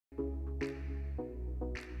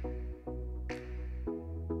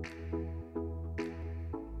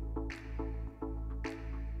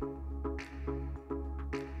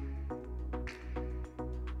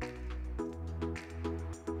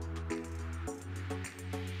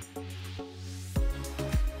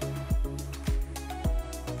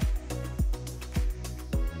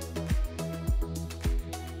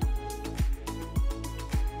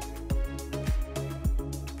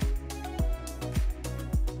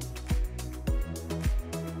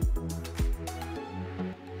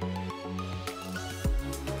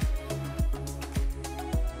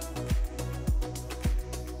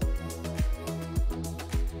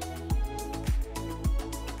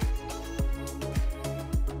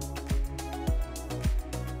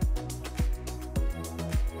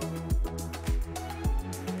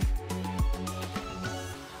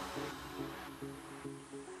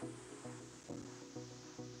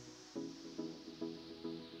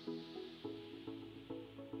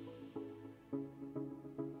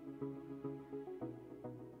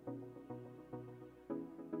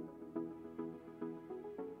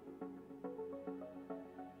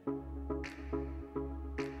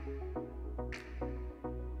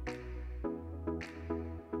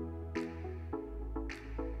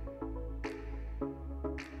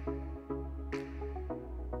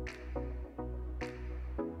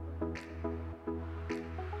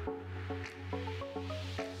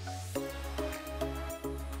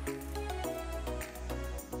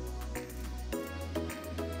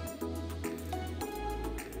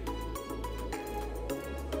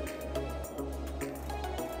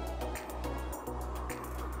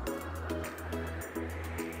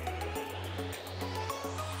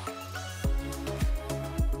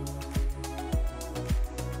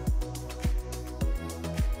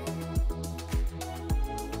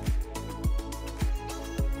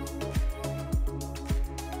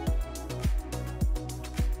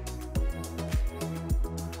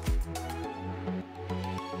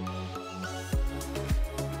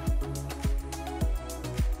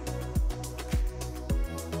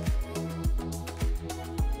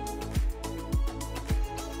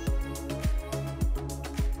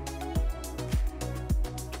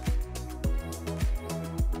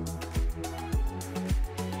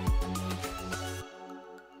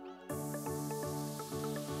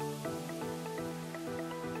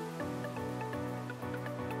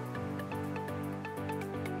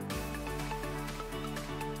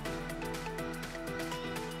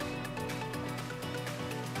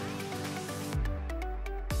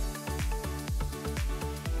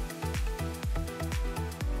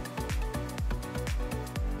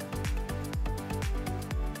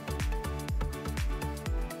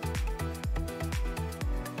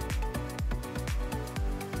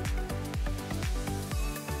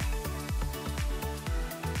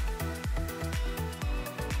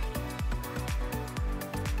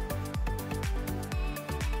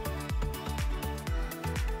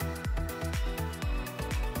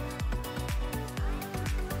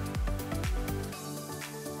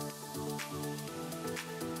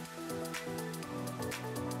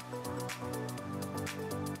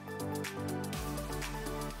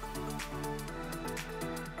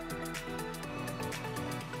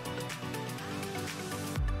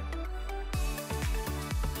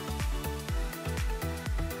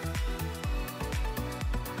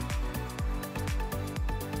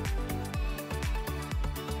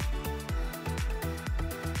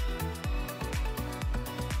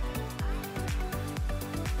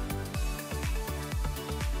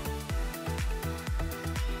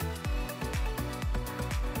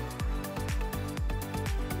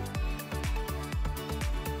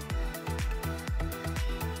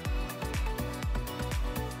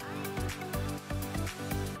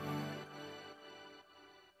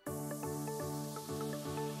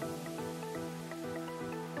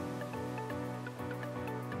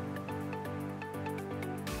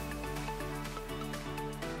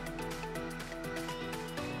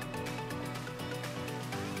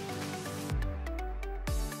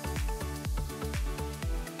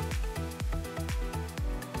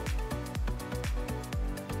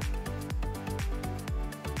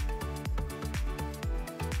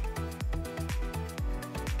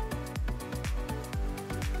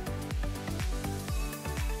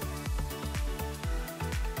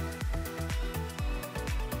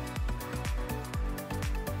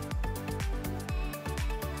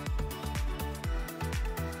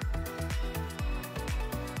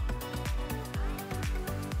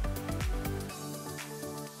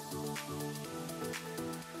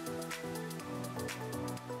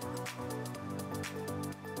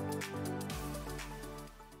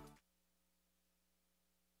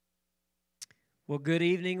Well, good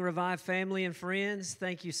evening, Revive family and friends.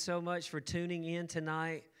 Thank you so much for tuning in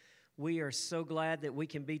tonight. We are so glad that we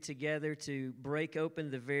can be together to break open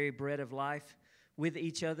the very bread of life with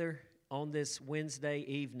each other on this Wednesday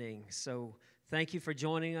evening. So thank you for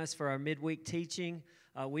joining us for our midweek teaching.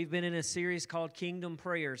 We've been in a series called Kingdom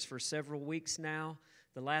Prayers for several weeks now.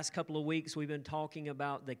 The last couple of weeks we've been talking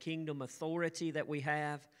about the kingdom authority that we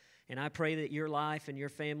have, and I pray that your life and your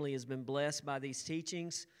family has been blessed by these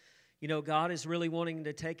teachings. You know, God is really wanting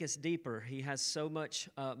to take us deeper. He has so much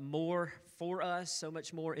more for us, so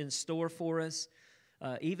much more in store for us.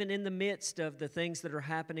 Even in the midst of the things that are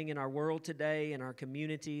happening in our world today, in our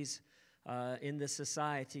communities, in the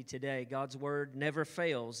society today, God's word never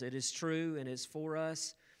fails. It is true and is for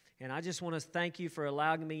us. And I just want to thank you for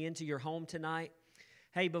allowing me into your home tonight.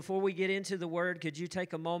 Hey, before we get into the word, could you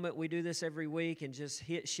take a moment? We do this every week and just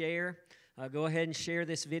hit share. Go ahead and share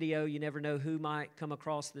this video. You never know who might come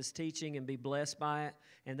across this teaching and be blessed by it.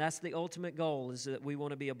 And that's the ultimate goal, is that we want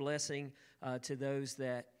to be a blessing to those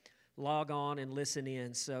that log on and listen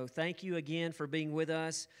in. So thank you again for being with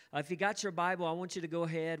us. If you got your Bible, I want you to go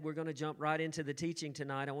ahead. We're going to jump right into the teaching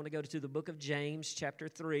tonight. I want to go to the book of James, chapter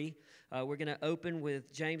 3. We're going to open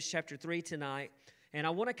with James chapter 3 tonight. And I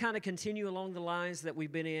want to kind of continue along the lines that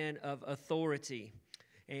we've been in of authority.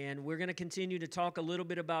 And we're going to continue to talk a little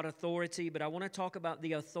bit about authority, but I want to talk about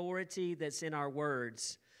the authority that's in our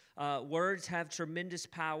words. Words have tremendous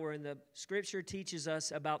power, and the Scripture teaches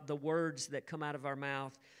us about the words that come out of our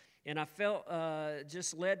mouth. And I felt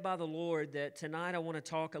just led by the Lord that tonight I want to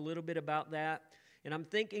talk a little bit about that. And I'm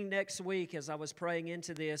thinking next week, as I was praying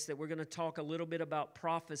into this, that we're going to talk a little bit about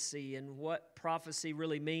prophecy and what prophecy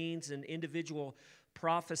really means and individual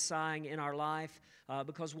prophesying in our life,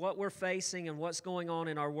 because what we're facing and what's going on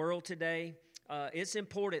in our world today, it's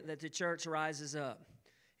important that the church rises up.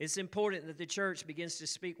 It's important that the church begins to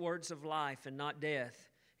speak words of life and not death.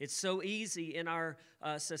 It's so easy in our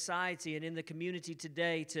society and in the community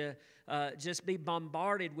today to just be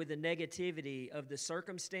bombarded with the negativity of the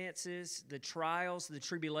circumstances, the trials, the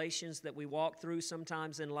tribulations that we walk through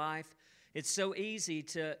sometimes in life. It's so easy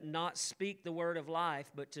to not speak the word of life,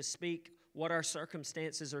 but to speak what our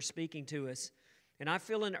circumstances are speaking to us. And I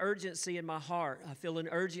feel an urgency in my heart. I feel an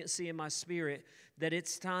urgency in my spirit that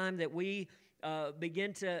it's time that we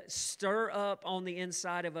begin to stir up on the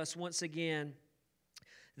inside of us once again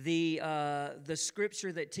the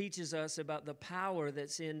Scripture that teaches us about the power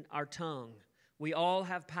that's in our tongue. We all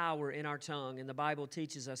have power in our tongue, and the Bible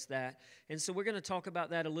teaches us that. And so we're going to talk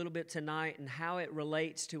about that a little bit tonight and how it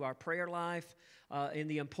relates to our prayer life and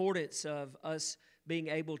the importance of us being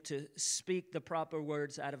able to speak the proper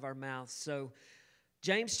words out of our mouths. So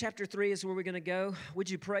James chapter 3 is where we're going to go. Would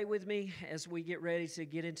you pray with me as we get ready to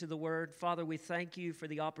get into the Word? Father, we thank you for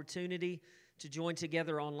the opportunity to join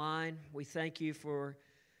together online. We thank you for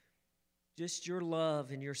just your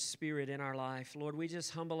love and your spirit in our life. Lord, we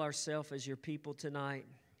just humble ourselves as your people tonight.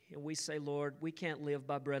 And we say, Lord, we can't live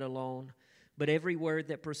by bread alone, but every word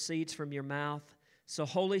that proceeds from your mouth. So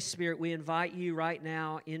Holy Spirit, we invite you right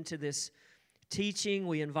now into this teaching.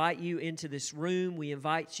 We invite you into this room. We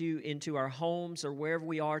invite you into our homes or wherever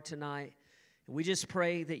we are tonight. And we just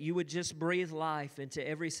pray that you would just breathe life into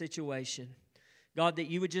every situation. God, that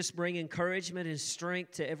you would just bring encouragement and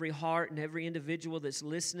strength to every heart and every individual that's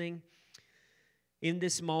listening in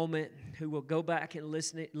this moment, who will go back and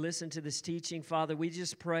listen to this teaching. Father, we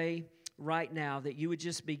just pray right now that you would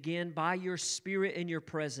just begin by your Spirit and your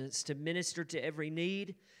presence to minister to every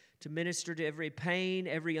need, to minister to every pain,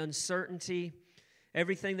 every uncertainty,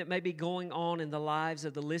 everything that may be going on in the lives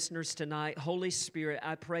of the listeners tonight. Holy Spirit,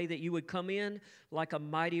 I pray that you would come in like a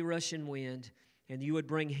mighty rushing wind, and you would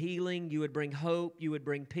bring healing, you would bring hope, you would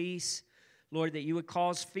bring peace. Lord, that you would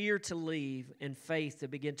cause fear to leave and faith to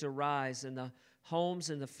begin to rise in the homes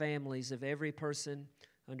and the families of every person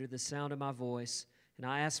under the sound of my voice. And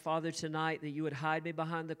I ask, Father, tonight that you would hide me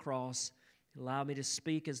behind the cross and allow me to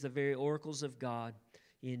speak as the very oracles of God.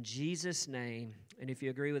 In Jesus' name. And if you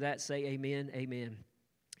agree with that, say amen, amen.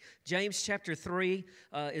 James chapter 3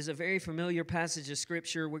 is a very familiar passage of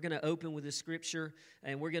Scripture. We're going to open with the Scripture,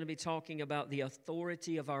 and we're going to be talking about the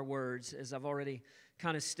authority of our words, as I've already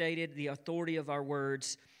kind of stated, the authority of our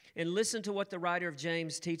words. And listen to what the writer of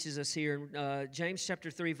James teaches us here. James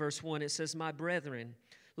chapter 3, verse 1, it says, "My brethren,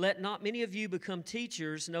 let not many of you become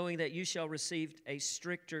teachers, knowing that you shall receive a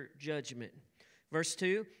stricter judgment." Verse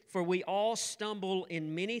 2, "For we all stumble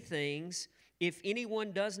in many things. If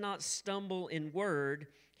anyone does not stumble in word,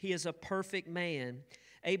 he is a perfect man,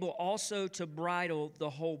 able also to bridle the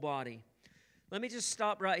whole body." Let me just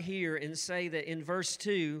stop right here and say that in verse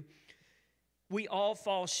 2, We all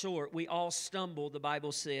fall short. We all stumble, the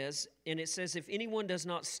Bible says. And it says, if anyone does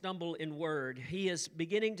not stumble in word, he is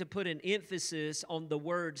beginning to put an emphasis on the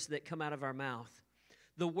words that come out of our mouth.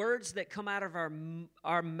 The words that come out of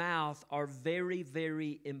our mouth are very,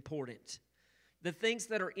 very important. The things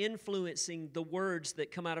that are influencing the words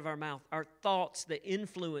that come out of our mouth, our thoughts that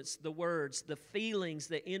influence the words, the feelings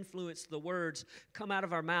that influence the words come out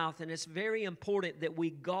of our mouth. And it's very important that we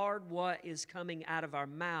guard what is coming out of our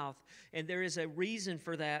mouth. And there is a reason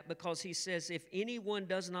for that, because he says, if anyone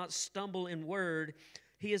does not stumble in word,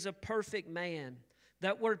 he is a perfect man.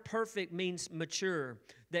 That word perfect means mature,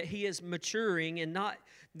 that he is maturing, and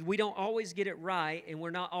we don't always get it right, and we're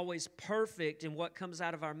not always perfect in what comes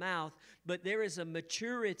out of our mouth, but there is a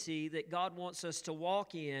maturity that God wants us to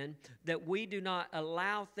walk in, that we do not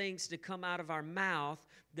allow things to come out of our mouth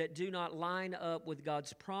that do not line up with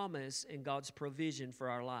God's promise and God's provision for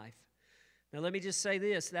our life. Now, let me just say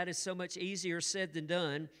this, that is so much easier said than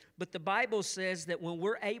done, but the Bible says that when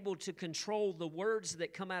we're able to control the words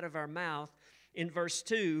that come out of our mouth, in verse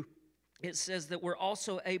 2, it says that we're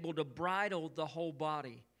also able to bridle the whole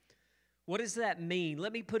body. What does that mean?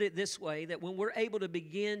 Let me put it this way, that when we're able to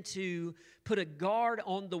begin to put a guard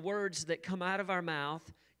on the words that come out of our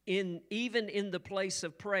mouth, even in the place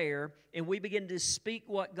of prayer, and we begin to speak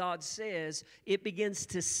what God says, it begins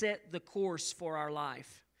to set the course for our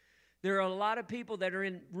life. There are a lot of people that are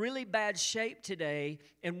in really bad shape today,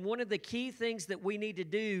 and one of the key things that we need to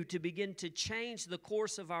do to begin to change the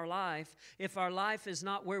course of our life, if our life is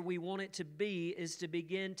not where we want it to be, is to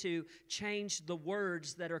begin to change the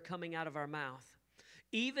words that are coming out of our mouth.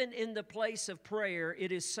 Even in the place of prayer,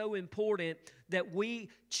 it is so important that we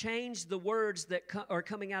change the words that are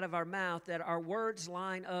coming out of our mouth, that our words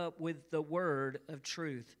line up with the word of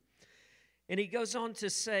truth. And he goes on to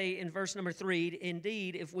say in verse number 3,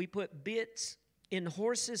 indeed, if we put bits in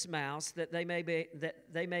horses' mouths that they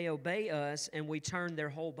may obey us, and we turn their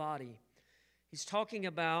whole body. He's talking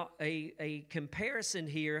about a comparison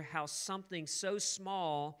here, how something so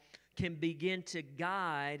small can begin to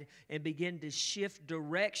guide and begin to shift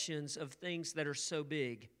directions of things that are so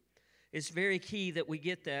big. It's very key that we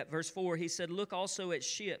get that. Verse 4, he said, look also at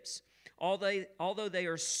ships. Although they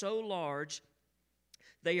are so large,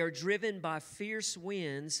 they are driven by fierce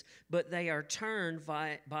winds, but they are turned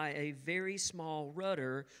by a very small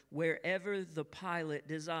rudder wherever the pilot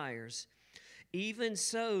desires. Even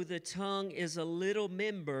so, the tongue is a little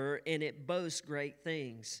member, and it boasts great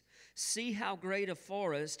things. See how great a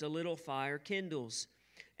forest a little fire kindles.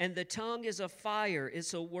 And the tongue is a fire,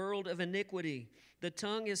 it's a world of iniquity. The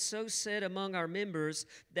tongue is so set among our members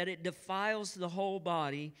that it defiles the whole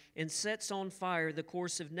body and sets on fire the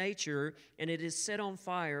course of nature, and it is set on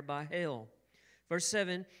fire by hell. Verse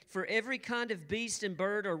 7, for every kind of beast and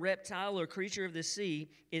bird or reptile or creature of the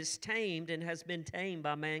sea is tamed and has been tamed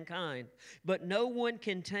by mankind. But no one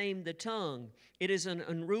can tame the tongue. It is an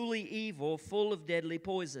unruly evil full of deadly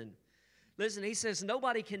poison. Listen, he says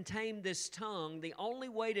nobody can tame this tongue. The only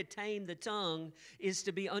way to tame the tongue is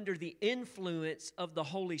to be under the influence of the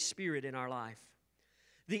Holy Spirit in our life.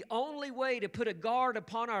 The only way to put a guard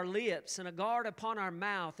upon our lips and a guard upon our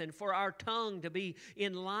mouth and for our tongue to be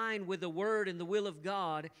in line with the Word and the will of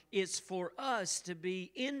God is for us to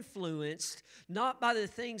be influenced, not by the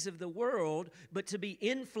things of the world, but to be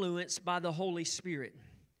influenced by the Holy Spirit.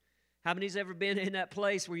 How many's ever been in that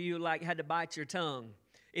place where you had to bite your tongue?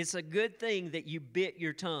 It's a good thing that you bit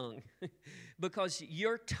your tongue because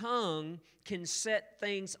your tongue can set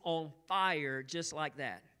things on fire just like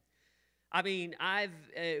that. I mean,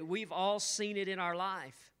 we've all seen it in our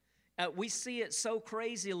life. We see it so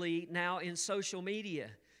crazily now in social media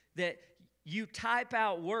that you type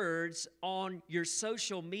out words on your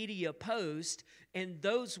social media post, and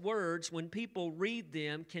those words, when people read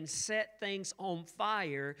them, can set things on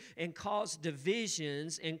fire and cause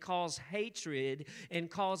divisions and cause hatred and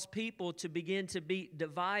cause people to begin to be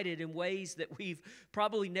divided in ways that we've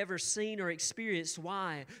probably never seen or experienced.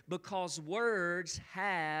 Why? Because words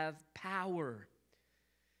have power.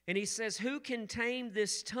 And he says, who can tame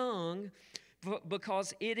this tongue?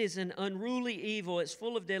 Because it is an unruly evil. It's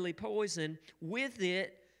full of deadly poison. With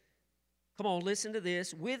it, come on, listen to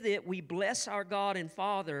this. With it, we bless our God and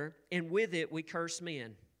Father, and with it, we curse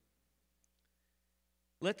men.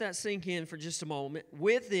 Let that sink in for just a moment.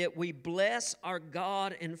 With it, we bless our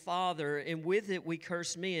God and Father, and with it, we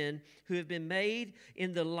curse men who have been made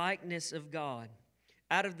in the likeness of God.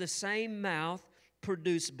 Out of the same mouth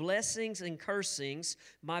produce blessings and cursings.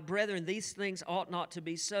 My brethren, these things ought not to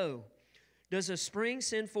be so. Does a spring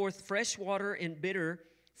send forth fresh water and bitter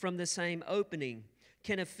from the same opening?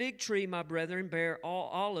 Can a fig tree, my brethren, bear all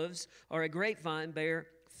olives, or a grapevine bear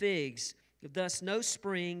figs? Thus, no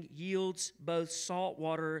spring yields both salt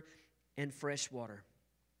water and fresh water.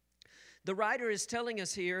 The writer is telling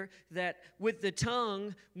us here that with the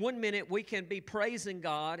tongue, one minute we can be praising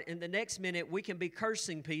God, and the next minute we can be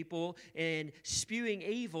cursing people and spewing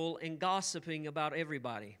evil and gossiping about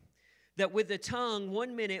everybody. That with the tongue,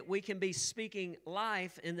 one minute we can be speaking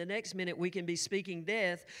life, and the next minute we can be speaking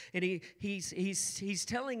death. And he's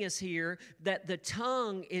telling us here that the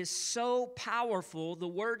tongue is so powerful, the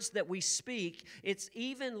words that we speak, it's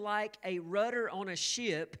even like a rudder on a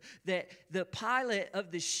ship, that the pilot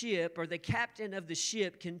of the ship or the captain of the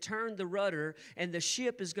ship can turn the rudder, and the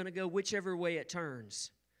ship is going to go whichever way it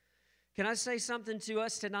turns. Can I say something to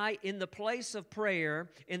us tonight? In the place of prayer,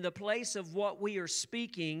 in the place of what we are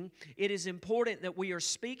speaking, it is important that we are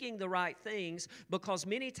speaking the right things, because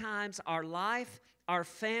many times our life, our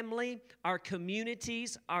family, our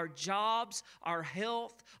communities, our jobs, our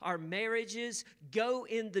health, our marriages go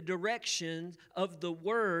in the direction of the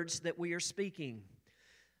words that we are speaking.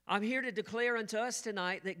 I'm here to declare unto us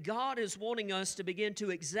tonight that God is wanting us to begin to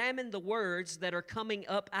examine the words that are coming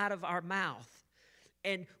up out of our mouth.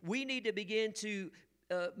 And we need to begin to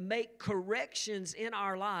make corrections in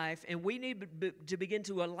our life, and we need to begin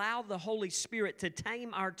to allow the Holy Spirit to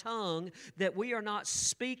tame our tongue, that we are not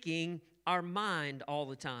speaking our mind all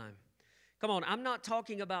the time. Come on, I'm not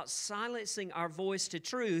talking about silencing our voice to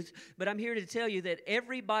truth, but I'm here to tell you that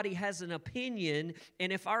everybody has an opinion,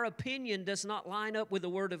 and if our opinion does not line up with the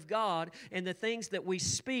Word of God and the things that we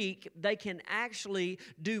speak, they can actually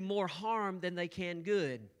do more harm than they can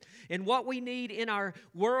good. And what we need in our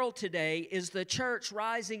world today is the church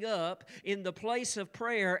rising up in the place of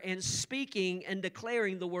prayer and speaking and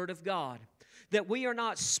declaring the Word of God. That we are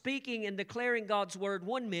not speaking and declaring God's Word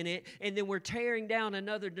one minute, and then we're tearing down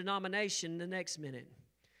another denomination the next minute.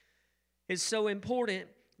 It's so important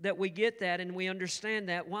that we get that and we understand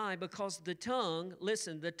that. Why? Because the tongue,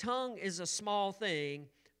 listen, the tongue is a small thing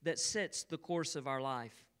that sets the course of our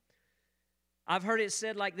life. I've heard it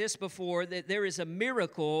said like this before, that there is a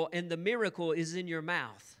miracle, and the miracle is in your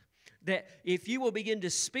mouth. That if you will begin to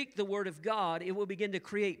speak the Word of God, it will begin to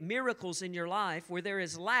create miracles in your life. Where there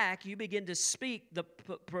is lack, you begin to speak the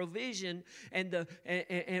provision and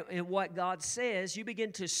what God says. You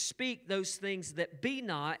begin to speak those things that be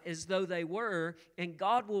not as though they were, and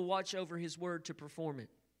God will watch over His Word to perform it.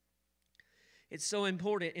 It's so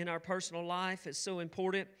important in our personal life. It's so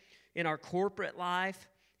important in our corporate life.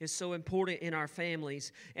 It's so important in our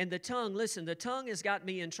families. And the tongue, listen, the tongue has got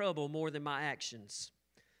me in trouble more than my actions.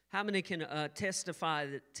 How many can testify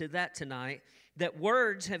to that tonight? That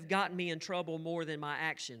words have gotten me in trouble more than my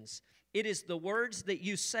actions. It is the words that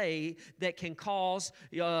you say that can cause,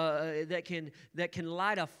 that can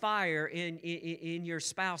light a fire in your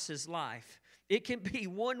spouse's life. It can be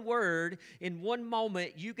one word. In one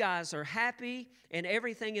moment, you guys are happy and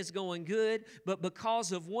everything is going good, but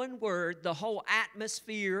because of one word, the whole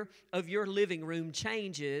atmosphere of your living room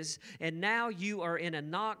changes, and now you are in a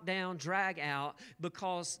knockdown, drag out,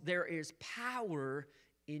 because there is power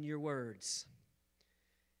in your words.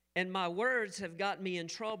 And my words have gotten me in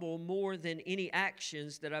trouble more than any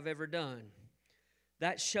actions that I've ever done.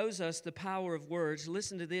 That shows us the power of words.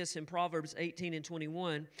 Listen to this in Proverbs 18 and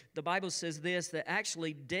 21. The Bible says this, that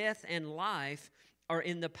actually death and life are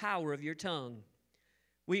in the power of your tongue.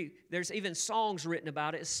 There's even songs written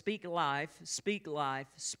about it. Speak life, speak life,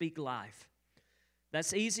 speak life.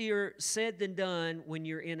 That's easier said than done when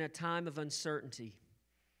you're in a time of uncertainty.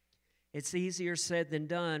 It's easier said than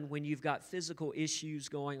done when you've got physical issues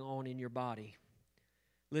going on in your body.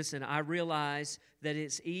 Listen, I realize that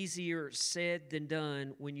it's easier said than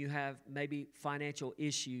done when you have maybe financial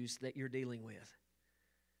issues that you're dealing with.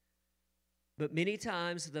 But many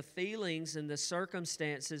times the feelings and the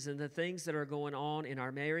circumstances and the things that are going on in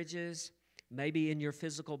our marriages, maybe in your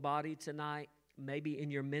physical body tonight, maybe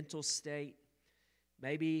in your mental state,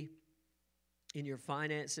 maybe in your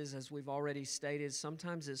finances, as we've already stated,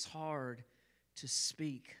 sometimes it's hard to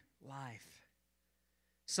speak life.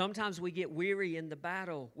 Sometimes we get weary in the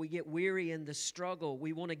battle. We get weary in the struggle.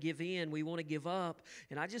 We want to give in. We want to give up.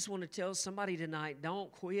 And I just want to tell somebody tonight, don't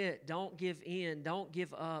quit. Don't give in. Don't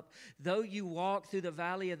give up. Though you walk through the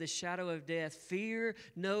valley of the shadow of death, fear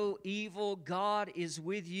no evil. God is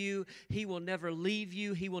with you. He will never leave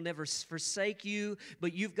you. He will never forsake you.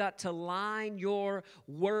 But you've got to line your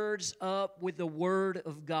words up with the Word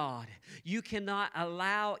of God. You cannot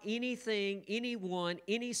allow anything, anyone,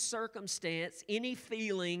 any circumstance, any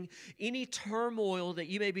feeling, feeling, any turmoil that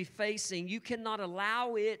you may be facing, you cannot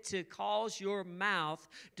allow it to cause your mouth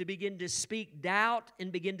to begin to speak doubt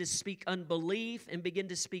and begin to speak unbelief and begin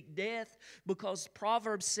to speak death, because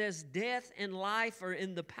Proverbs says death and life are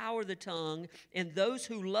in the power of the tongue, and those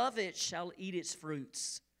who love it shall eat its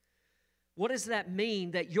fruits. What does that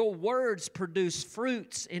mean? That your words produce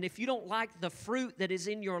fruits. And if you don't like the fruit that is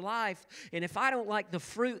in your life, and if I don't like the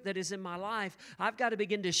fruit that is in my life, I've got to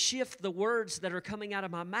begin to shift the words that are coming out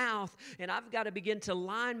of my mouth, and I've got to begin to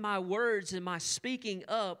line my words and my speaking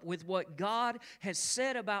up with what God has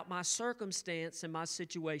said about my circumstance and my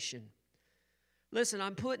situation. Listen,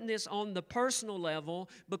 I'm putting this on the personal level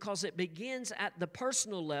because it begins at the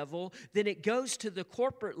personal level, then it goes to the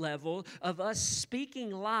corporate level of us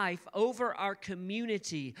speaking life over our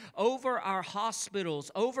community, over our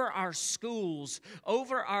hospitals, over our schools,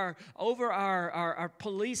 over our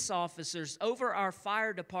police officers, over our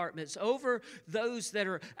fire departments, over those that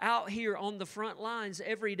are out here on the front lines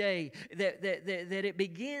every day, that it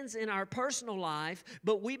begins in our personal life,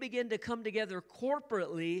 but we begin to come together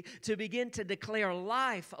corporately to begin to declare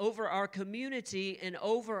life over our community and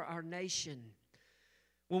over our nation.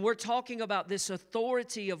 When we're talking about this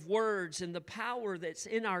authority of words and the power that's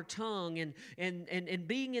in our tongue and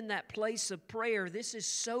being in that place of prayer, this is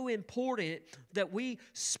so important that we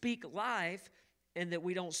speak life and that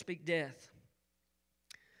we don't speak death.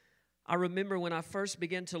 I remember when I first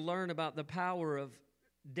began to learn about the power of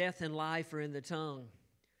death and life are in the tongue.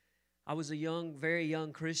 I was a very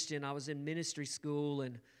young Christian. I was in ministry school,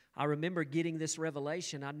 and I remember getting this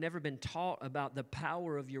revelation. I'd never been taught about the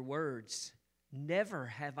power of your words. Never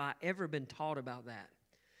have I ever been taught about that.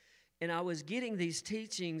 And I was getting these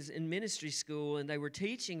teachings in ministry school, and they were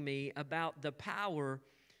teaching me about the power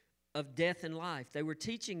of death and life. They were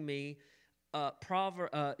teaching me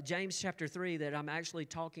James chapter 3 that I'm actually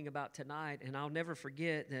talking about tonight, and I'll never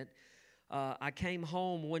forget that I came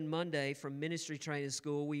home one Monday from ministry training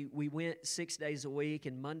school. We went 6 days a week,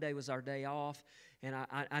 and Monday was our day off. And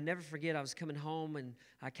I never forget, I was coming home, and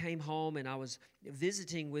I came home, and I was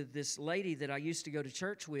visiting with this lady that I used to go to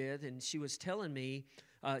church with, and she was telling me,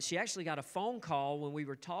 she actually got a phone call when we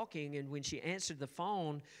were talking, and when she answered the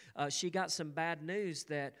phone, she got some bad news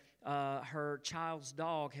that her child's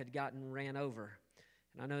dog had gotten ran over.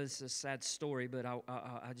 And I know this is a sad story, but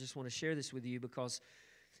I just want to share this with you because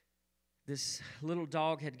this little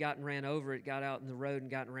dog had gotten ran over. It got out in the road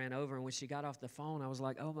and gotten ran over. And when she got off the phone, I was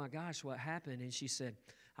like, oh, my gosh, what happened? And she said,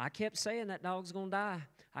 I kept saying that dog's going to die.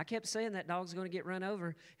 I kept saying that dog's going to get run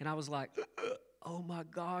over. And I was like, oh, my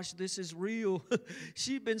gosh, this is real.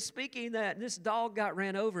 She'd been speaking that, and this dog got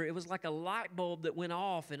ran over. It was like a light bulb that went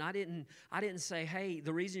off. And I didn't say, hey,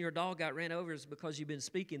 the reason your dog got ran over is because you've been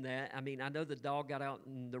speaking that. I mean, I know the dog got out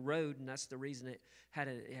in the road, and that's the reason it had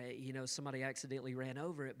somebody accidentally ran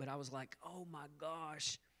over it. But I was like, oh, my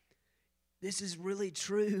gosh. This is really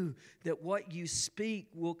true, that what you speak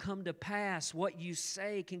will come to pass. What you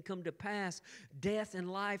say can come to pass. Death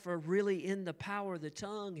and life are really in the power of the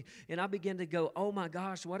tongue. And I began to go, oh my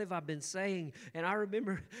gosh, what have I been saying? And I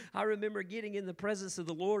remember getting in the presence of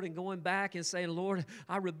the Lord and going back and saying, Lord,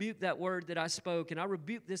 I rebuke that word that I spoke, and I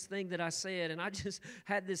rebuke this thing that I said. And I just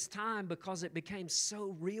had this time because it became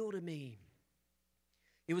so real to me.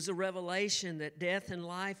 It was a revelation that death and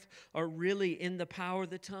life are really in the power of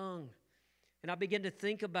the tongue. And I began to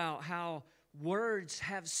think about how words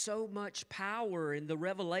have so much power, and the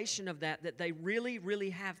revelation of that they really,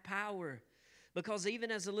 really have power. Because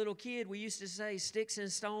even as a little kid, we used to say, sticks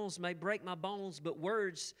and stones may break my bones, but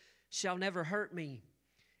words shall never hurt me.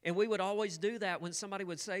 And we would always do that when somebody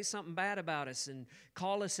would say something bad about us and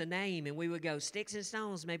call us a name, and we would go, sticks and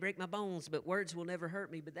stones may break my bones, but words will never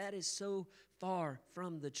hurt me. But that is so far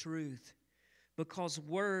from the truth. Because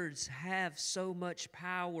words have so much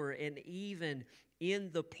power, and even in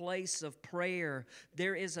the place of prayer,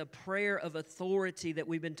 there is a prayer of authority that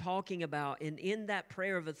we've been talking about. And in that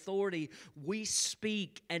prayer of authority, we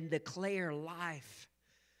speak and declare life.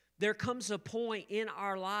 There comes a point in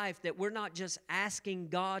our life that we're not just asking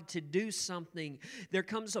God to do something. There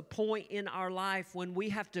comes a point in our life when we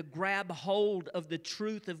have to grab hold of the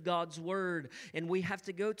truth of God's word, and we have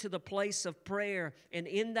to go to the place of prayer. And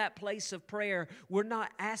in that place of prayer, we're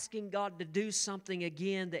not asking God to do something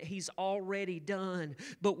again that He's already done,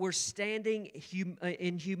 but we're standing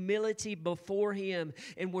in humility before Him,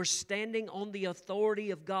 and we're standing on the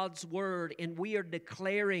authority of God's word, and we are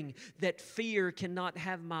declaring that fear cannot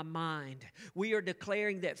have my mind. We are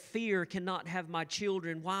declaring that fear cannot have my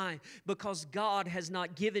children. Why? Because God has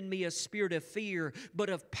not given me a spirit of fear, but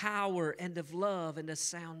of power and of love and a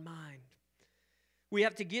sound mind. We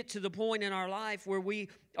have to get to the point in our life where we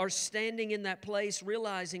are standing in that place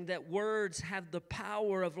realizing that words have the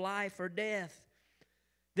power of life or death.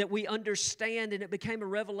 That we understand, and it became a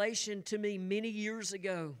revelation to me many years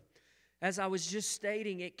ago. As I was just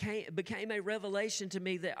stating, it became a revelation to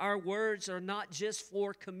me that our words are not just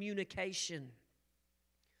for communication.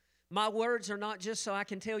 My words are not just so I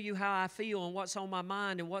can tell you how I feel and what's on my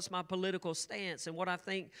mind and what's my political stance and what I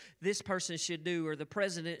think this person should do or the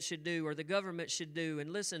president should do or the government should do.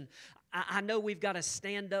 And listen, I know we've got to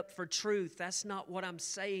stand up for truth. That's not what I'm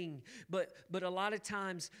saying. But a lot of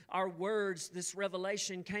times our words, this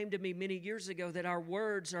revelation came to me many years ago that our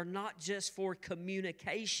words are not just for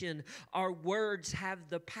communication. Our words have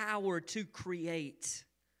the power to create.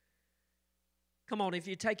 Come on, if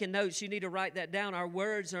you're taking notes, you need to write that down. Our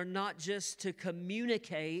words are not just to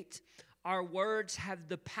communicate. Our words have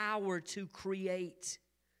the power to create.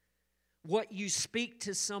 What you speak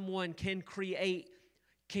to someone can create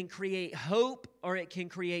hope or it can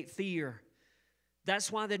create fear.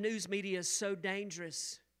 That's why the news media is so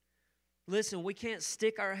dangerous. Listen, we can't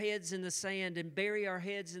stick our heads in the sand and bury our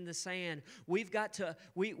heads in the sand. We've got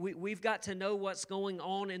to know what's going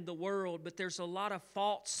on in the world, but there's a lot of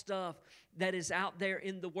false stuff that is out there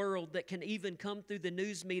in the world that can even come through the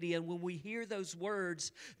news media. And when we hear those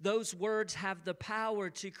words have the power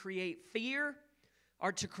to create fear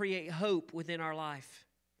or to create hope within our life.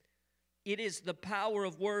 It is the power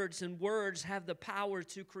of words, and words have the power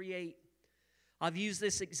to create. I've used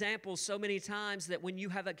this example so many times that when you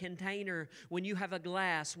have a container, when you have a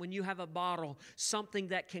glass, when you have a bottle, something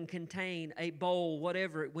that can contain a bowl,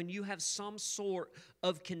 whatever, when you have some sort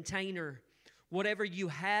of container, whatever you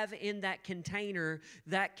have in that container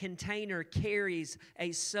carries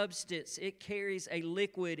a substance. It carries a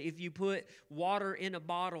liquid. If you put water in a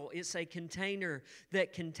bottle, it's a container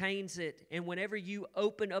that contains it. And whenever you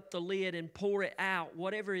open up the lid and pour it out,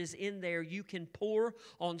 whatever is in there, you can pour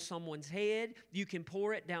on someone's head. You can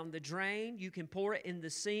pour it down the drain. You can pour it in the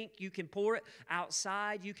sink. You can pour it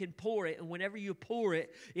outside. You can pour it. And whenever you pour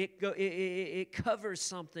it, it covers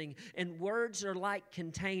something. And words are like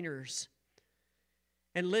containers.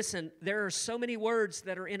 And listen, there are so many words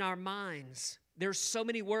that are in our minds. There's so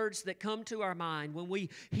many words that come to our mind when we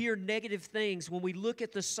hear negative things, when we look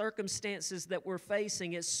at the circumstances that we're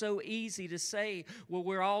facing. It's so easy to say, well,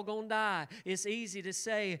 we're all going to die. It's easy to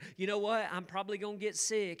say, you know what, I'm probably going to get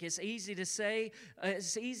sick. It's easy to say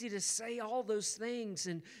all those things.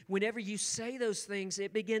 And whenever you say those things,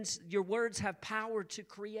 your words have power to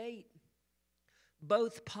create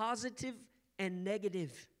both positive and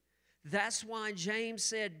negative. That's why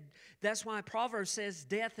Proverbs says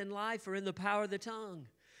death and life are in the power of the tongue.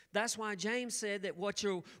 That's why James said that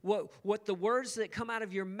what the words that come out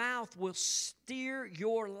of your mouth will steer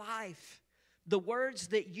your life. The words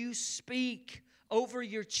that you speak over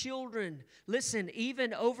your children. Listen,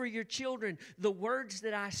 even over your children, the words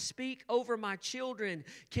that I speak over my children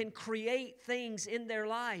can create things in their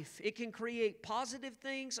life. It can create positive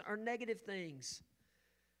things or negative things.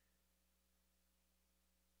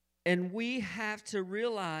 And we have to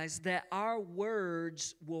realize that our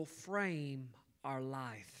words will frame our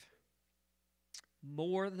life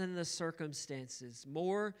more than the circumstances,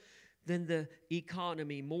 more than the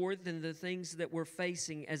economy, more than the things that we're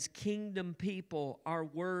facing. As kingdom people, our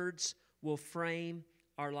words will frame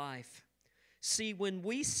our life. See, when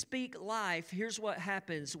we speak life, here's what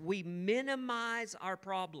happens. We minimize our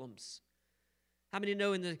problems. How many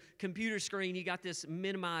know in the computer screen you got this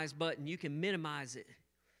minimize button? You can minimize it.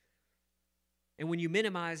 And when you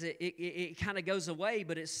minimize it, it kind of goes away,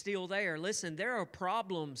 but it's still there. Listen, there are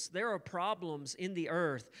problems. There are problems in the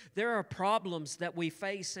earth. There are problems that we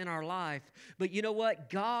face in our life. But you know what?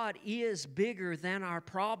 God is bigger than our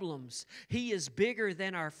problems. He is bigger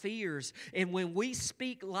than our fears. And when we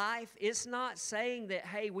speak life, it's not saying that,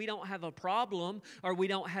 hey, we don't have a problem or we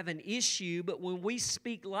don't have an issue. But when we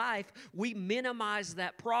speak life, we minimize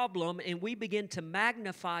that problem and we begin to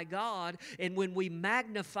magnify God. And when we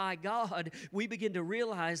magnify God, we begin to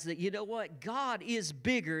realize that, you know what? God is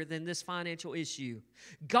bigger than this financial issue.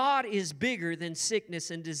 God is bigger than sickness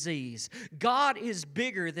and disease. God is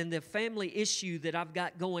bigger than the family issue that I've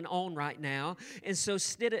got going on right now. And so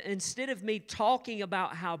instead of me talking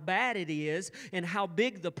about how bad it is and how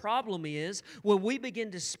big the problem is, when we begin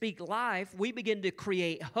to speak life, we begin to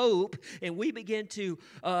create hope, and we begin to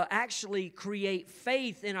actually create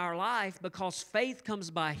faith in our life, because faith comes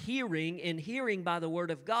by hearing, and hearing by the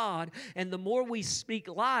Word of God. And the more we speak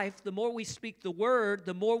life, the more we speak the Word,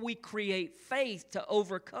 the more we create faith to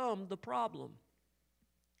overcome the problem.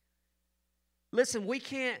 Listen, we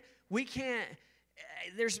can't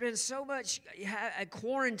There's been so much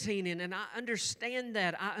quarantining, and I understand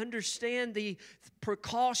that. I understand the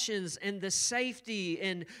precautions and the safety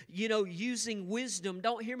and, using wisdom.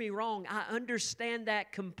 Don't hear me wrong. I understand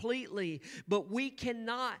that completely. But we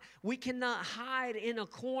cannot hide in a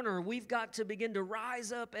corner. We've got to begin to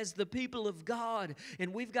rise up as the people of God,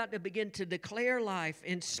 and we've got to begin to declare life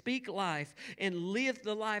and speak life and live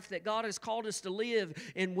the life that God has called us to live.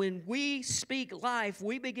 And when we speak life,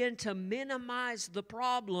 we begin to minimize the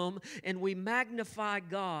problem and we magnify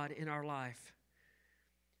God in our life.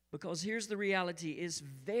 Because here's the reality: it's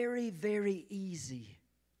very, very easy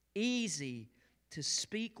to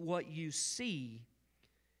speak what you see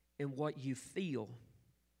and what you feel.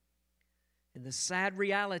 And the sad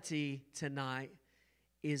reality tonight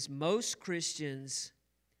is most Christians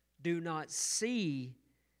do not see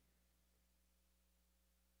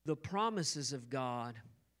the promises of God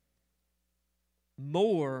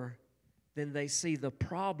more than they see the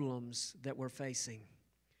problems that we're facing.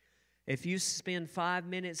 If you spend 5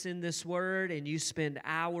 minutes in this word and you spend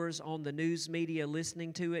hours on the news media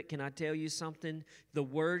listening to it, can I tell you something? The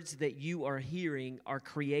words that you are hearing are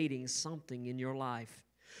creating something in your life.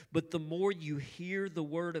 But the more you hear the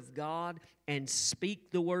Word of God and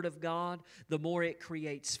speak the Word of God, the more it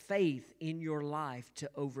creates faith in your life to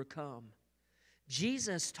overcome.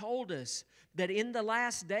 Jesus told us that in the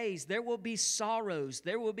last days there will be sorrows.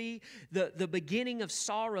 There will be the beginning of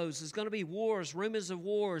sorrows. There's going to be wars, rumors of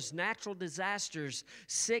wars, natural disasters,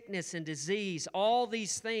 sickness and disease, all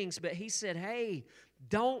these things. But he said, hey,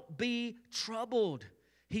 don't be troubled.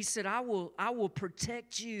 He said, I will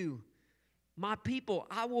protect you. My people,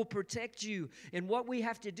 I will protect you. And what we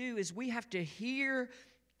have to do is we have to hear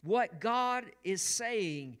what God is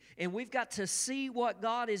saying, and we've got to see what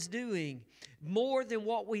God is doing more than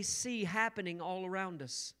what we see happening all around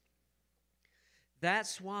us.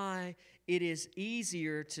 That's why it is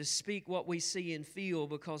easier to speak what we see and feel,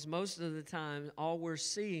 because most of the time all we're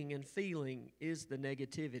seeing and feeling is the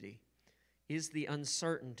negativity, is the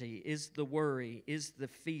uncertainty, is the worry, is the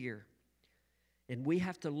fear. And we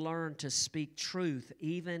have to learn to speak truth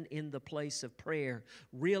even in the place of prayer,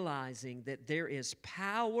 realizing that there is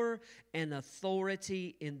power and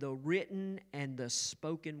authority in the written and the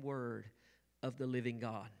spoken word of the living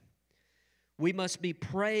God. We must be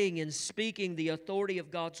praying and speaking the authority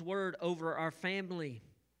of God's word over our family.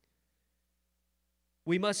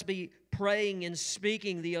 We must be praying and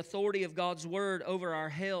speaking the authority of God's word over our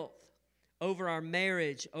health, over our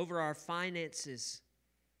marriage, over our finances.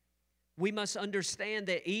 We must understand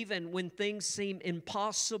that even when things seem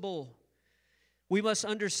impossible, we must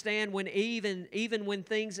understand when even when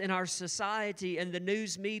things in our society and the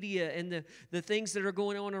news media and the things that are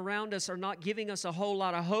going on around us are not giving us a whole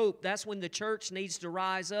lot of hope, that's when the church needs to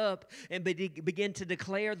rise up and begin to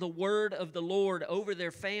declare the word of the Lord over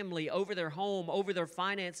their family, over their home, over their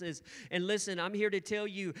finances. And listen, I'm here to tell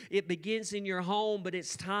you, it begins in your home, but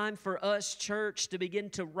it's time for us, church, to begin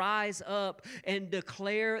to rise up and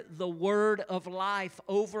declare the word of life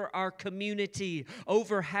over our community,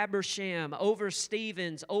 over Habersham, over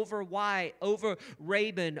Stevens, over White, over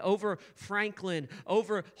Rabun, over Franklin,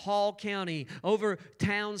 over Hall County, over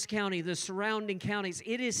Towns County, the surrounding counties.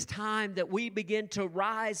 It is time that we begin to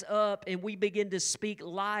rise up and we begin to speak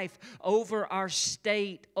life over our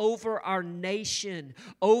state, over our nation,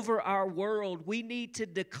 over our world. We need to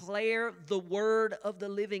declare the word of the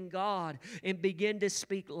living God and begin to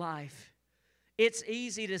speak life. It's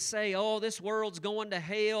easy to say, oh, this world's going to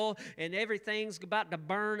hell and everything's about to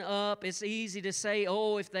burn up. It's easy to say,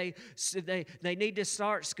 oh, if they need to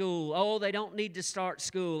start school. Oh, they don't need to start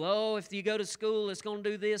school. Oh, if you go to school, it's going to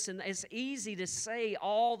do this. And it's easy to say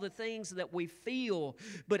all the things that we feel.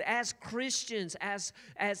 But as Christians, as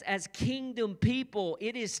kingdom people,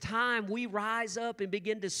 it is time we rise up and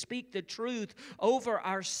begin to speak the truth over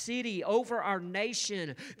our city, over our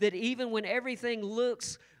nation, that even when everything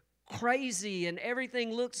looks crazy and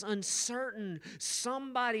everything looks uncertain,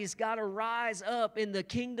 somebody's got to rise up in the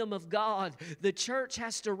kingdom of God. The church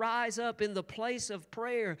has to rise up in the place of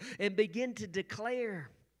prayer and begin to declare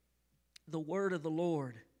the word of the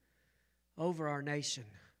Lord over our nation.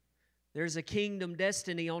 There's a kingdom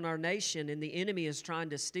destiny on our nation, and the enemy is trying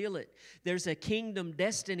to steal it. There's a kingdom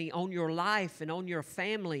destiny on your life and on your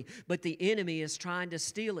family, but the enemy is trying to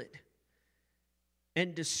steal it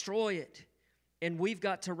and destroy it. And we've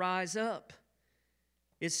got to rise up.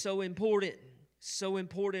 It's so important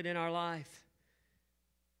in our life.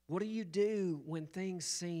 What do you do when things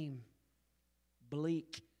seem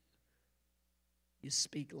bleak? You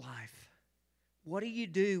speak life. What do you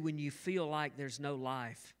do when you feel like there's no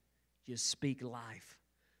life? You speak life.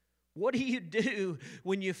 What do you do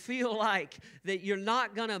when you feel like that you're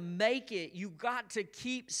not going to make it? You've got to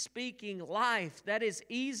keep speaking life. That is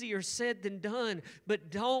easier said than done, but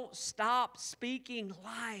don't stop speaking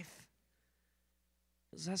life.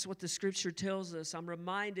 Because that's what the Scripture tells us. I'm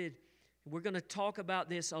reminded, we're going to talk about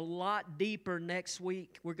this a lot deeper next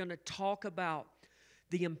week. We're going to talk about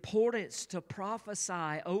the importance to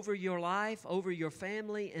prophesy over your life, over your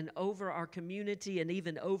family, and over our community, and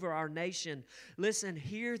even over our nation. Listen,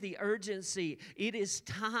 hear the urgency. It is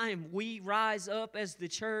time we rise up as the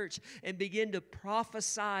church and begin to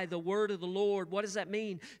prophesy the word of the Lord. What does that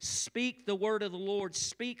mean? Speak the word of the Lord.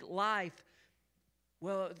 Speak life.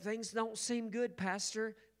 Well, things don't seem good,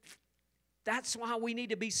 Pastor. That's why we need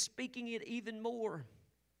to be speaking it even more.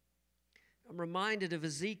 I'm reminded of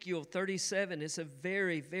Ezekiel 37. It's a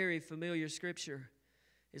very, very familiar scripture.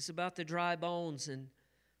 It's about the dry bones. And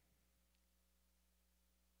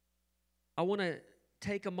I want to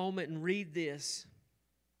take a moment and read this,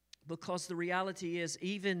 because the reality is,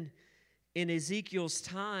 even in Ezekiel's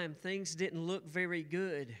time, things didn't look very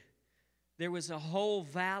good. There was a whole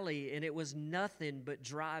valley, and it was nothing but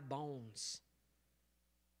dry bones.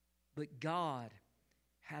 But God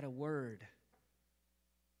had a word.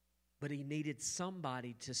 But He needed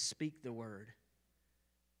somebody to speak the word.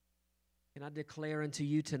 And I declare unto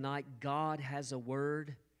you tonight, God has a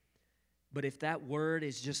word. But if that word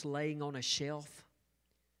is just laying on a shelf,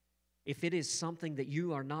 if it is something that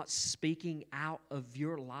you are not speaking out of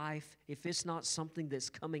your life, if it's not something that's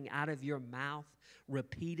coming out of your mouth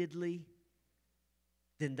repeatedly,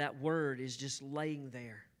 then that word is just laying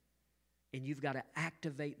there. And you've got to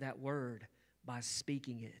activate that word by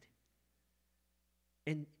speaking it.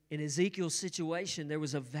 And in Ezekiel's situation, there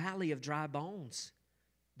was a valley of dry bones.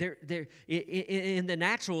 In the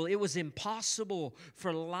natural, it was impossible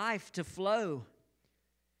for life to flow.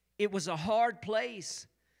 It was a hard place.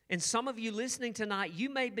 And some of you listening tonight, you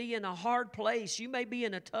may be in a hard place. You may be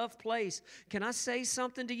in a tough place. Can I say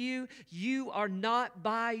something to you? You are not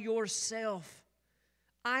by yourself.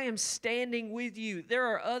 I am standing with you. There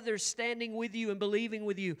are others standing with you and believing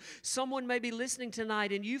with you. Someone may be listening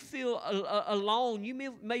tonight and you feel alone. You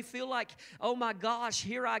may feel like, oh my gosh,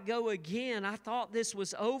 here I go again. I thought this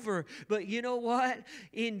was over. But you know what?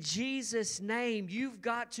 In Jesus' name, you've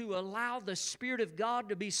got to allow the Spirit of God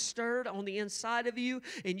to be stirred on the inside of you,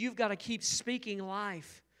 and you've got to keep speaking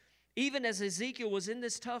life. Even as Ezekiel was in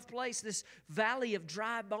this tough place, this valley of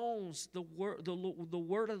dry bones, the word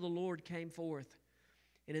of the Lord came forth.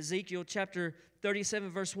 In Ezekiel chapter 37,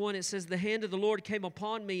 verse 1, it says, "The hand of the Lord came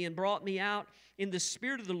upon me and brought me out in the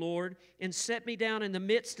spirit of the Lord and set me down in the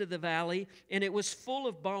midst of the valley, and it was full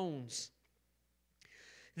of bones.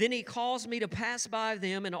 Then He caused me to pass by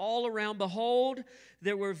them, and all around, behold,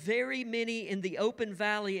 there were very many in the open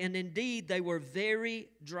valley, and indeed they were very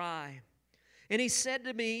dry. And He said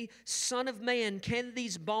to me, Son of man, can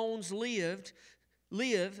these bones live?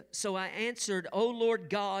 So I answered, O Lord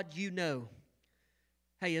God, you know."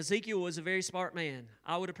 Hey, Ezekiel was a very smart man.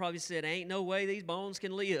 I would have probably said, ain't no way these bones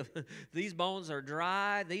can live. These bones are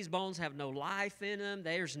dry. These bones have no life in them.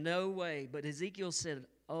 There's no way. But Ezekiel said,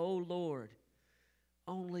 oh, Lord,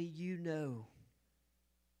 only you know.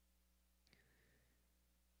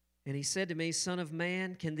 And He said to me, Son of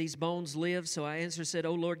man, can these bones live? So I answered, said,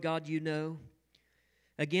 O Lord God, you know.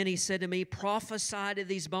 Again He said to me, prophesy to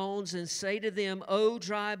these bones and say to them, O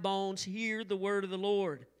dry bones, hear the word of the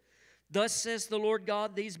Lord. Thus says the Lord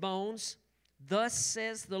God, Thus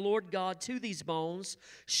says the Lord God to these bones,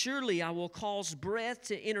 surely I will cause breath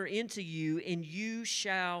to enter into you, and you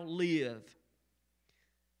shall live.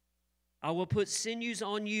 I will put sinews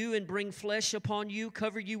on you and bring flesh upon you,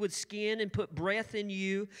 cover you with skin and put breath in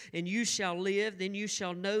you, and you shall live. Then you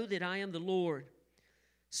shall know that I am the Lord.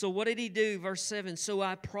 So what did He do? Verse 7, so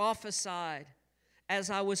I prophesied as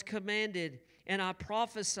I was commanded, and I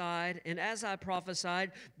prophesied, and as I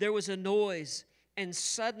prophesied, there was a noise, and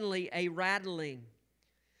suddenly a rattling.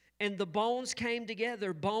 And the bones came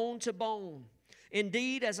together, bone to bone.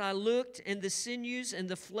 Indeed, as I looked, and the sinews and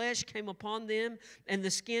the flesh came upon them, and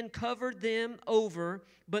the skin covered them over,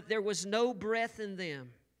 but there was no breath in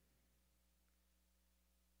them.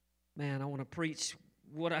 Man, I want to preach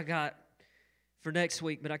what I got for next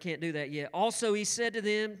week, but I can't do that yet. Also, He said to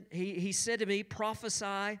them, He said to me,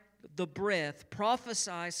 prophesy the breath,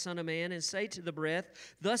 prophesy, son of man, and say to the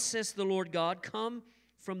breath, thus says the Lord God, come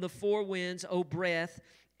from the four winds, O breath,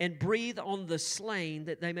 and breathe on the slain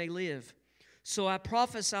that they may live. So I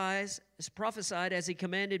prophesied as He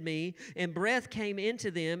commanded me, and breath came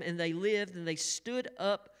into them, and they lived, and they stood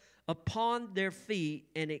up upon their feet,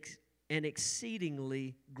 an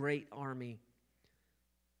exceedingly great army.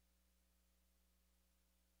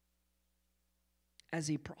 as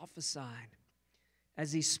he prophesied,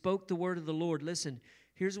 as he spoke the word of the Lord. Listen,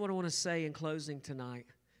 here's what I want to say in closing tonight.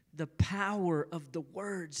 The power of the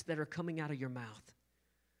words that are coming out of your mouth.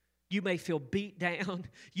 You may feel beat down.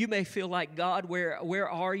 You may feel like, God, where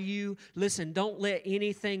are you? Listen, don't let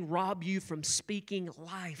anything rob you from speaking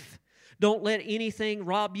life. Don't let anything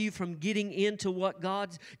rob you from getting into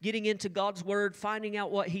God's word, finding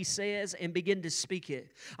out what He says, and begin to speak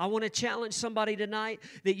it. I want to challenge somebody tonight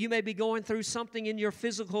that you may be going through something in your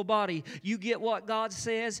physical body. You get what God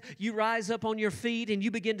says, you rise up on your feet, and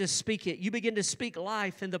you begin to speak it. You begin to speak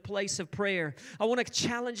life in the place of prayer. I want to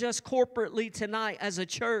challenge us corporately tonight as a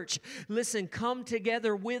church. Listen, come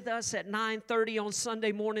together with us at 9:30 on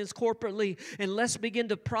Sunday mornings corporately, and let's begin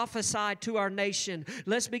to prophesy to our nation.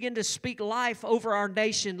 Let's begin to speak life over our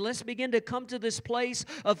nation. Let's begin to come to this place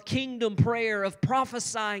of kingdom prayer, of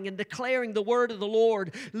prophesying and declaring the word of the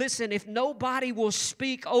Lord. Listen, if nobody will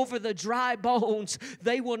speak over the dry bones,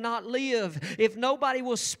 they will not live. If nobody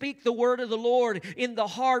will speak the word of the Lord in the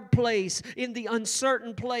hard place, in the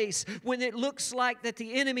uncertain place, when it looks like that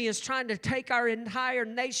the enemy is trying to take our entire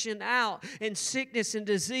nation out in sickness and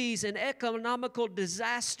disease and economical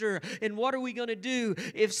disaster, and what are we going to do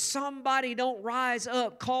if somebody don't rise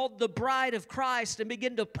up called the bride of Christ and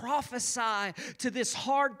begin to prophesy to this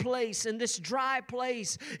hard place and this dry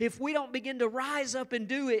place? If we don't begin to rise up and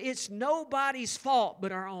do it, it's nobody's fault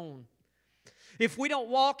but our own. If we don't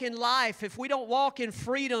walk in life, if we don't walk in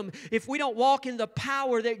freedom, if we don't walk in the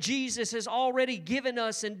power that Jesus has already given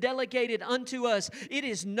us and delegated unto us, it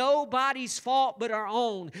is nobody's fault but our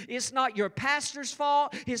own. It's not your pastor's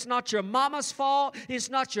fault. It's not your mama's fault. It's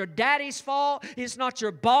not your daddy's fault. It's not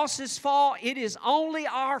your boss's fault. It is only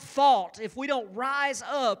our fault if we don't rise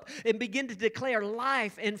up and begin to declare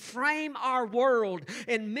life and frame our world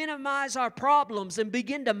and minimize our problems and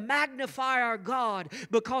begin to magnify our God,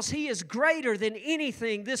 because He is greater than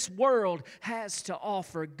anything this world has to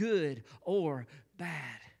offer, good or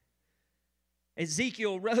bad.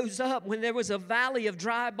 Ezekiel rose up when there was a valley of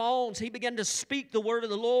dry bones. He began to speak the word of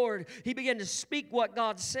the Lord. He began to speak what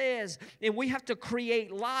God says. And we have to create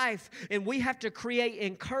life, and we have to create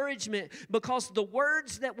encouragement, because the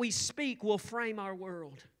words that we speak will frame our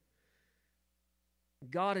world.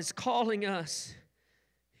 God is calling us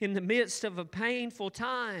in the midst of a painful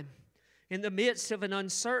time, in the midst of an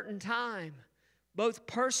uncertain time, both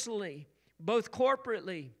personally, both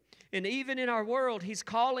corporately, and even in our world. He's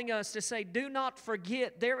calling us to say, do not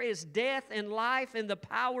forget there is death and life in the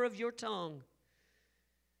power of your tongue.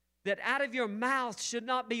 That out of your mouth should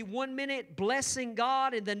not be 1 minute blessing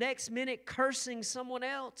God and the next minute cursing someone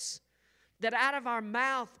else. That out of our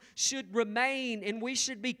mouth should remain, and we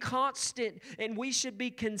should be constant, and we should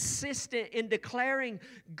be consistent in declaring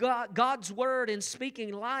God's word and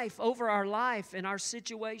speaking life over our life and our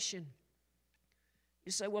situation.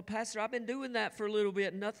 You say, well, Pastor, I've been doing that for a little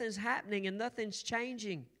bit. Nothing's happening and nothing's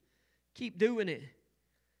changing. Keep doing it.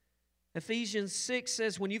 Ephesians 6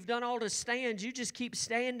 says, when you've done all to stand, you just keep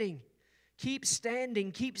standing. Keep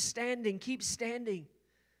standing, keep standing, keep standing.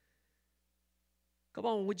 Come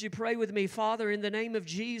on, would you pray with me? Father, in the name of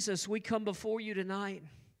Jesus, we come before you tonight.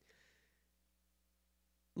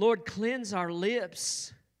 Lord, cleanse our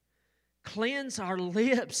lips. Cleanse our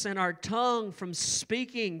lips and our tongue from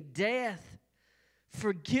speaking death.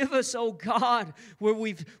 Forgive us, oh God, where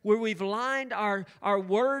we've lined our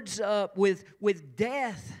words up with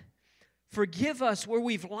death. Forgive us where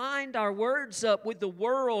we've lined our words up with the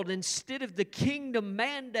world instead of the kingdom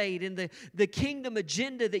mandate and the kingdom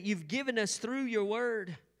agenda that you've given us through your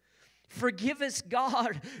word. Forgive us,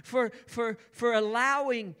 God, for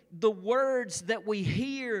allowing the words that we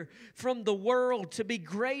hear from the world to be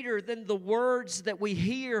greater than the words that we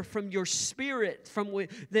hear from your Spirit,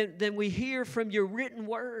 than we hear from your written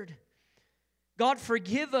word. God,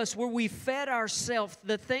 forgive us where we fed ourselves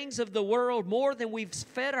the things of the world more than we've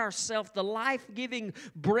fed ourselves the life-giving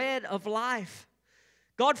bread of life.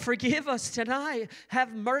 God, forgive us tonight.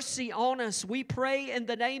 Have mercy on us. We pray in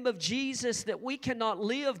the name of Jesus that we cannot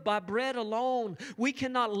live by bread alone. We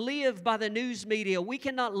cannot live by the news media. We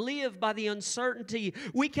cannot live by the uncertainty.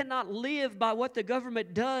 We cannot live by what the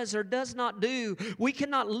government does or does not do. We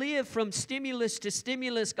cannot live from stimulus to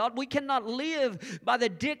stimulus. God, we cannot live by the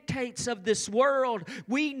dictates of this world.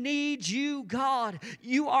 We need you, God.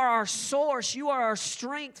 You are our source. You are our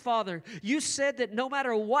strength, Father. You said that no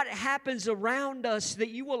matter what happens around us,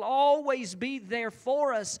 that you will always be there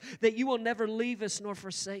for us, that you will never leave us nor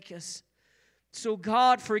forsake us. So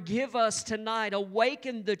God, forgive us tonight.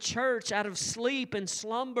 Awaken the church out of sleep and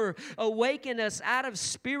slumber. Awaken us out of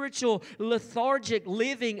spiritual lethargic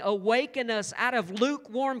living. Awaken us out of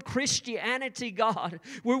lukewarm Christianity, God,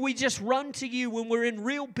 where we just run to you when we're in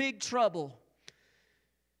real big trouble.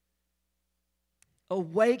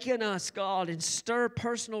 Awaken us, God, and stir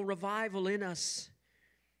personal revival in us.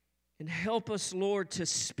 And help us, Lord, to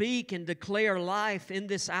speak and declare life in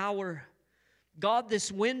this hour. God,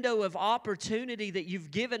 this window of opportunity that you've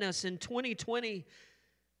given us in 2020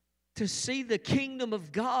 to see the kingdom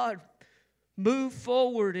of God move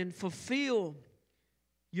forward and fulfill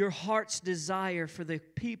your heart's desire for the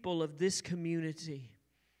people of this community,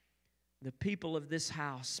 the people of this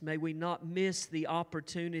house. May we not miss the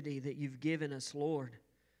opportunity that you've given us, Lord.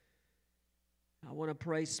 I want to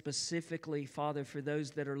pray specifically, Father, for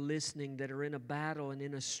those that are listening, that are in a battle and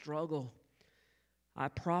in a struggle. I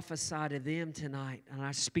prophesy to them tonight, and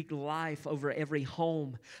I speak life over every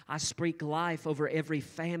home. I speak life over every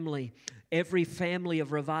family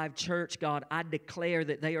of Revived Church, God. I declare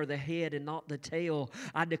that they are the head and not the tail.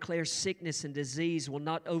 I declare sickness and disease will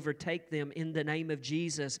not overtake them in the name of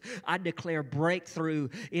Jesus. I declare breakthrough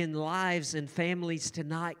in lives and families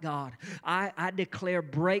tonight, God. I declare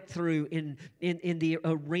breakthrough in the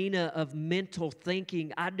arena of mental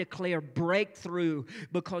thinking. I declare breakthrough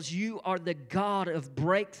because you are the God of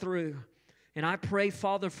breakthrough. And I pray,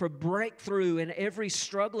 Father, for breakthrough in every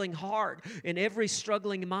struggling heart, in every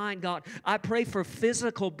struggling mind, God. I pray for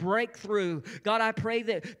physical breakthrough. God, I pray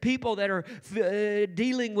that people that are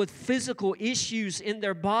dealing with physical issues in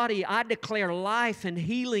their body, I declare life and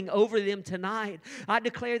healing over them tonight. I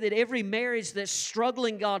declare that every marriage that's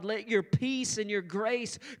struggling, God, let your peace and your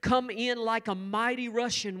grace come in like a mighty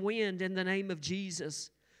rushing wind in the name of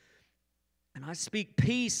Jesus. And I speak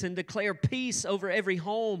peace and declare peace over every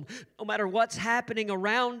home, no matter what's happening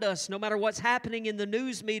around us, no matter what's happening in the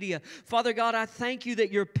news media. Father God, I thank you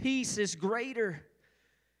that your peace is greater.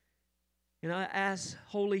 And I ask,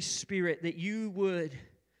 Holy Spirit, that you would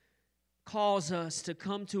cause us to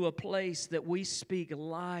come to a place that we speak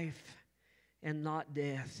life and not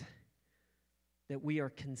death, that we are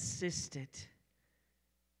consistent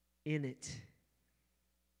in it.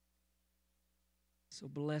 So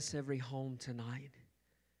bless every home tonight.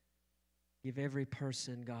 Give every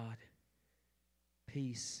person, God,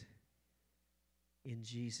 peace in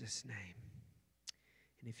Jesus' name.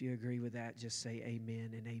 And if you agree with that, just say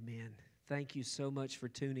amen and amen. Thank you so much for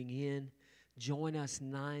tuning in. Join us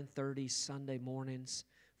 9:30 Sunday mornings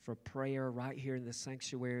for prayer right here in the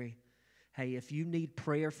sanctuary. Hey, if you need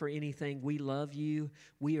prayer for anything, we love you.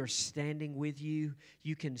 We are standing with you.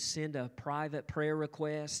 You can send a private prayer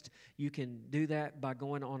request. You can do that by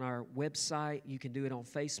going on our website. You can do it on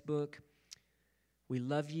Facebook. We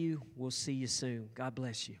love you. We'll see you soon. God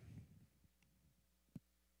bless you.